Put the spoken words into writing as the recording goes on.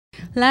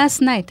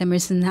Last night,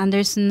 Emerson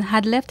Anderson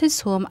had left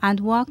his home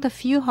and walked a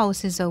few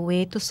houses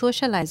away to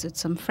socialize with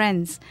some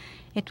friends.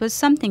 It was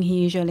something he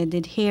usually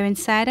did here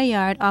inside a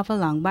yard of a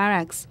long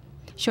barracks.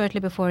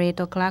 Shortly before 8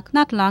 o'clock,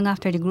 not long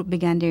after the group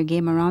began their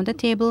game around the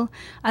table,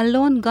 a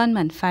lone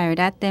gunman fired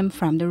at them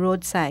from the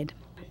roadside.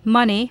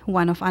 Money,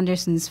 one of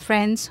Anderson's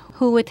friends,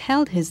 who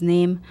withheld his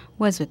name,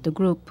 was with the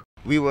group.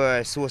 We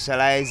were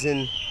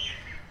socializing.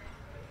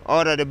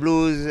 Out of the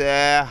blues,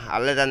 a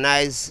little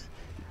nice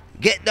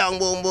get down,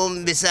 boom,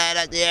 boom, beside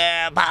that,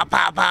 yeah, pow,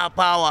 pow, pow,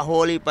 pow, a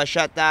whole heap of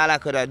shot. All I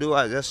could do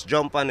was just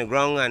jump on the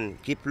ground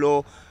and keep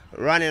low,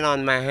 running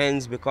on my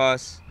hands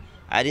because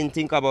I didn't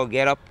think about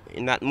get up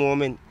in that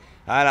moment.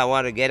 All I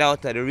wanted to get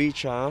out of the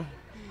reach,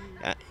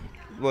 It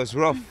was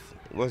rough,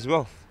 it was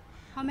rough.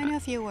 How many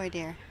of you were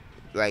there?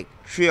 Like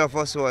 3 of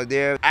us were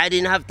there. I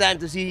didn't have time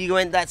to see he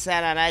went that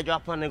side and I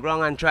dropped on the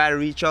ground and tried to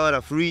reach out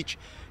of reach,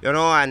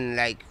 and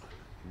like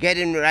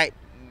getting right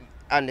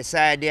on the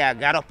side there, I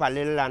got up a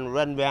little and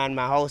run behind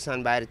my house,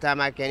 and by the time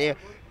I can hear,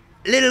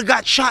 little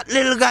got shot,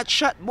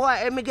 boy,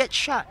 let me get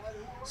shot.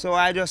 So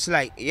I just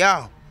like,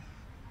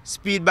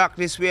 speed back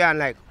this way and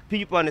like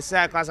people on the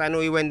side because I know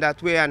he went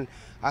that way, and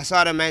I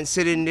saw the man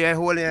sitting there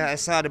holding it, I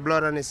saw the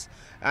blood on his,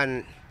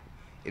 and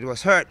it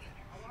was hurt.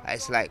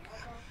 It's like,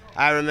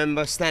 I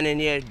remember standing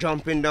here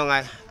jumping down,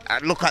 I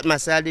look at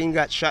myself, I didn't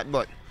get shot,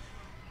 but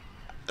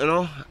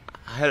I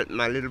helped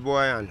my little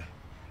boy and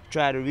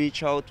try to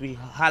reach out. We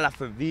holler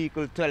for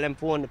vehicle, tell them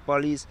phone the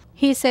police.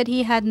 He said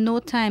he had no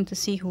time to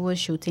see who was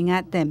shooting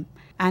at them.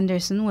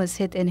 Anderson was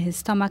hit in his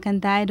stomach and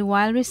died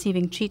while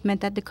receiving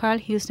treatment at the Carl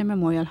Houston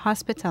Memorial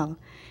Hospital.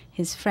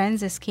 His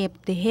friends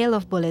escaped the hail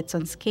of bullets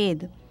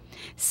unscathed.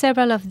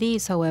 Several of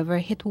these, however,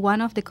 hit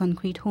one of the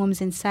concrete homes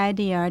inside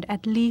the yard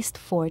at least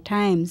 4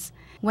 times.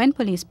 When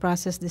police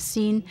processed the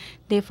scene,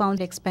 they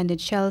found expended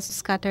shells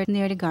scattered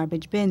near the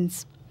garbage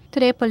bins.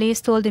 Today,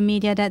 police told the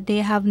media that they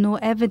have no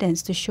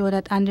evidence to show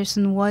that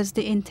Anderson was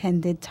the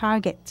intended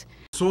target.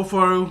 So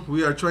far,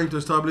 we are trying to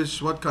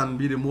establish what can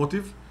be the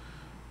motive.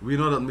 We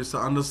know that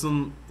Mr.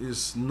 Anderson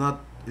is not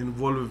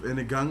involved with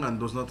any gang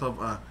and does not have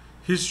a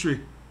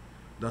history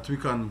that we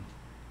can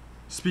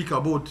speak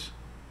about.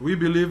 We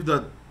believe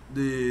that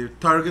the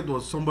target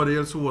was somebody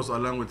else who was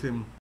along with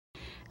him.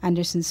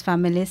 Anderson's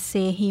family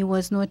say he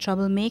was no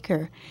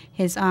troublemaker.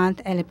 His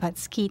aunt, Elipat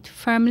Skeet,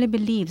 firmly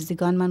believes the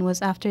gunman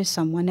was after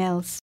someone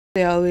else.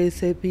 They always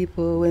say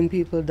when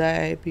people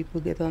die, people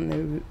get on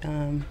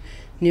the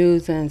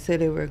news and say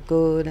they were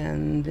good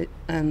and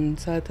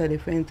sort of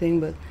different thing.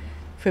 But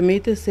for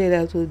me to say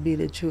that would be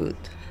the truth,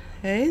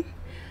 right?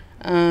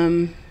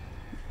 And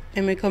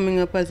me coming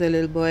up as a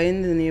little boy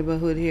in the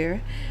neighborhood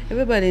here,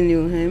 everybody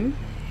knew him.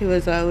 He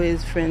was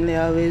always friendly,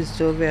 always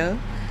jovial.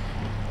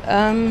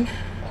 I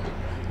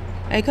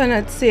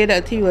cannot say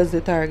that he was the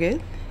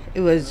target. It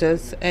was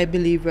just, I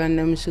believe,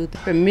 random shoot.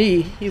 For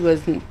me, he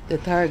wasn't the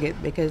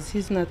target because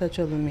he's not a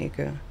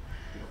troublemaker.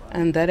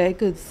 And that I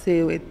could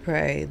say with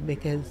pride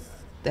because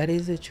that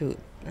is the truth.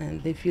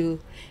 And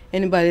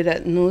anybody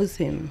that knows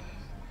him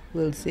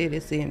will say the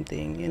same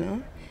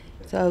thing,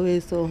 He's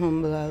always so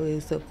humble,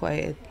 always so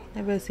quiet.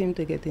 Never seemed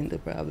to get into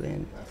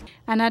problems.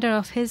 Another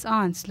of his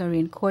aunts,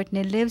 Lorraine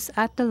Courtney, lives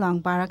at the Long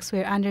Barracks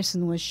where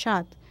Anderson was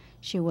shot.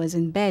 She was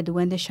in bed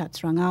when the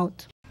shots rang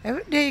out.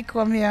 Every day he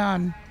come here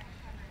and,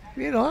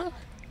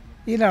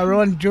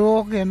 run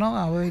joke,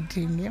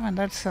 everything, and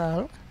that's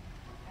all.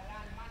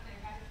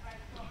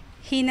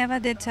 He never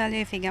did tell you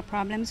if he got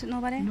problems with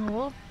nobody?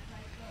 No.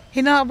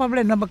 He no have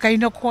problem, no, because he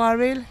no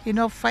quarrel, he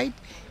no fight,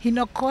 he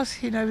no cuss,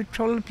 he no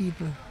trouble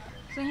people.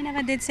 So he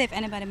never did say if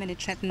anybody made a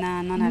threat,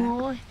 none of that?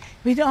 No,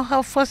 we don't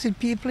have fuss with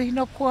people, he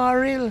no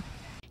quarrel.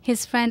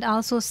 His friend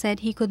also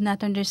said he could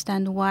not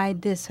understand why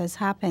this has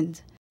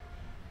happened.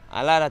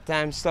 A lot of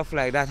times stuff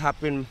like that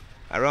happen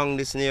around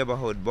this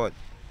neighborhood, but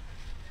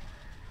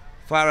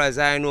far as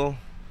I know,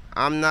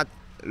 I'm not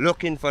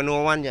looking for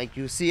no one. Like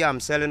you see, I'm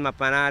selling my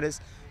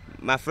panadas.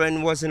 My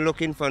friend wasn't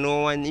looking for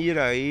no one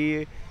either.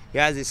 He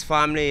has his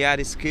family, he had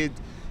his kid,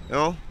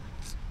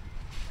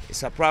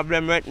 It's a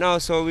problem right now,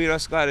 so we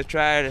just gotta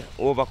try to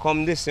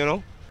overcome this,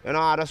 I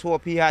just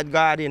hope he had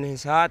God in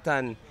his heart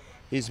and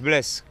he's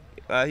blessed.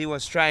 He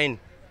was trying,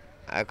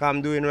 like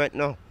I'm doing right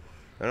now,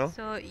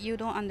 So you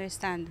don't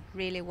understand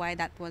really why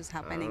that was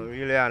happening?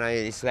 Really, and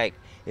it's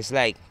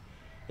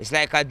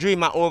like a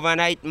dream of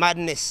overnight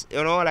madness,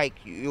 like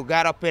you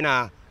got up in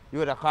you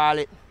would call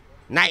it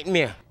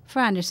nightmare. For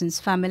Anderson's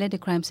family, the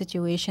crime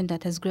situation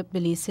that has gripped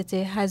Belize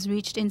City has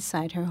reached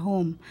inside her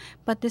home.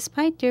 But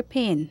despite their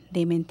pain,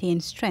 they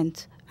maintain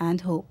strength and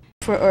hope.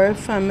 For our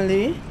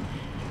family,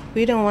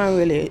 we don't want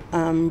really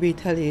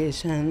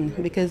retaliation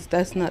because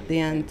that's not the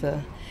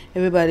answer.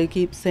 Everybody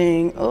keeps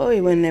saying, oh,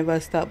 it will never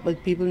stop,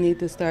 but people need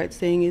to start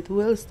saying it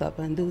will stop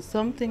and do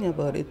something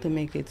about it to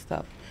make it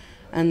stop.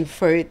 And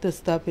for it to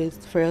stop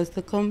is for us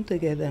to come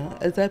together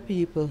as a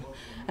people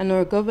and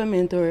our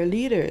government, our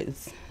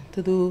leaders,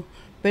 to do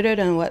better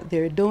than what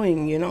they're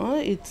doing,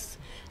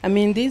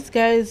 these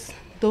guys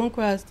don't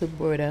cross the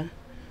border.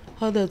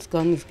 How does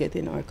guns get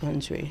in our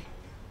country,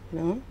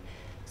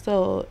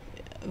 So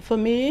For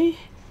me,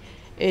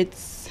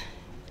 it's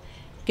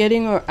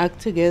getting our act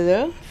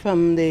together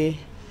from the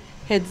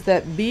heads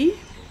that be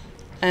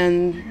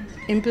and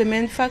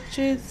implement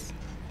factories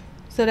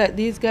so that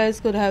these guys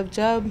could have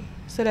jobs,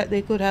 so that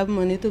they could have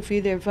money to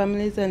feed their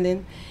families, and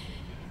then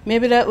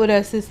maybe that would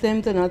assist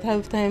them to not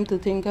have time to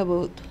think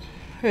about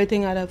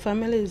hurting other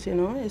families, you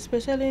know,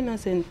 especially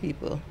innocent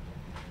people.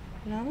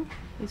 You know,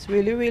 it's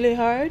really, really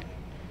hard.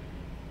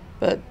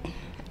 But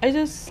I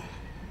just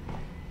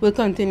will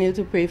continue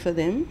to pray for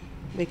them,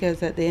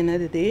 because at the end of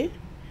the day,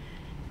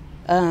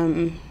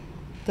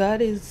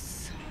 God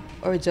is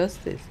our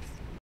justice.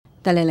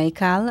 Dalila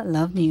Ikal,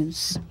 Love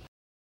News.